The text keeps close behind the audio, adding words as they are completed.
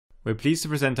We're pleased to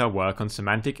present our work on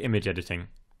semantic image editing.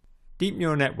 Deep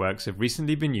neural networks have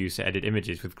recently been used to edit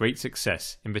images with great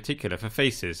success, in particular for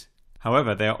faces.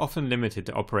 However, they are often limited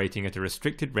to operating at a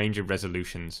restricted range of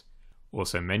resolutions.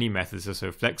 Also, many methods are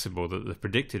so flexible that the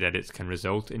predicted edits can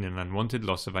result in an unwanted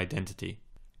loss of identity.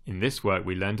 In this work,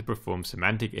 we learned to perform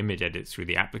semantic image edits through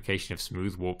the application of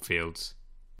smooth warp fields.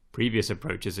 Previous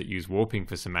approaches that use warping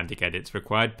for semantic edits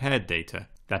required paired data,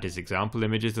 that is, example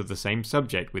images of the same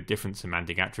subject with different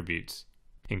semantic attributes.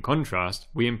 In contrast,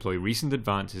 we employ recent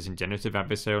advances in generative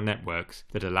adversarial networks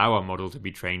that allow our model to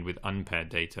be trained with unpaired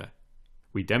data.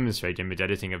 We demonstrate image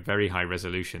editing at very high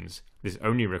resolutions. This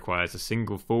only requires a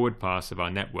single forward pass of our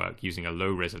network using a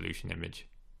low resolution image.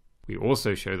 We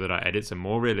also show that our edits are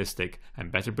more realistic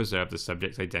and better preserve the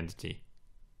subject's identity.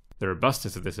 The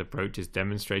robustness of this approach is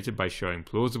demonstrated by showing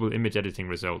plausible image editing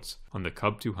results on the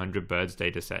CUB200 birds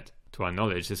dataset. To our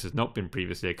knowledge, this has not been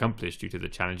previously accomplished due to the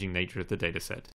challenging nature of the dataset.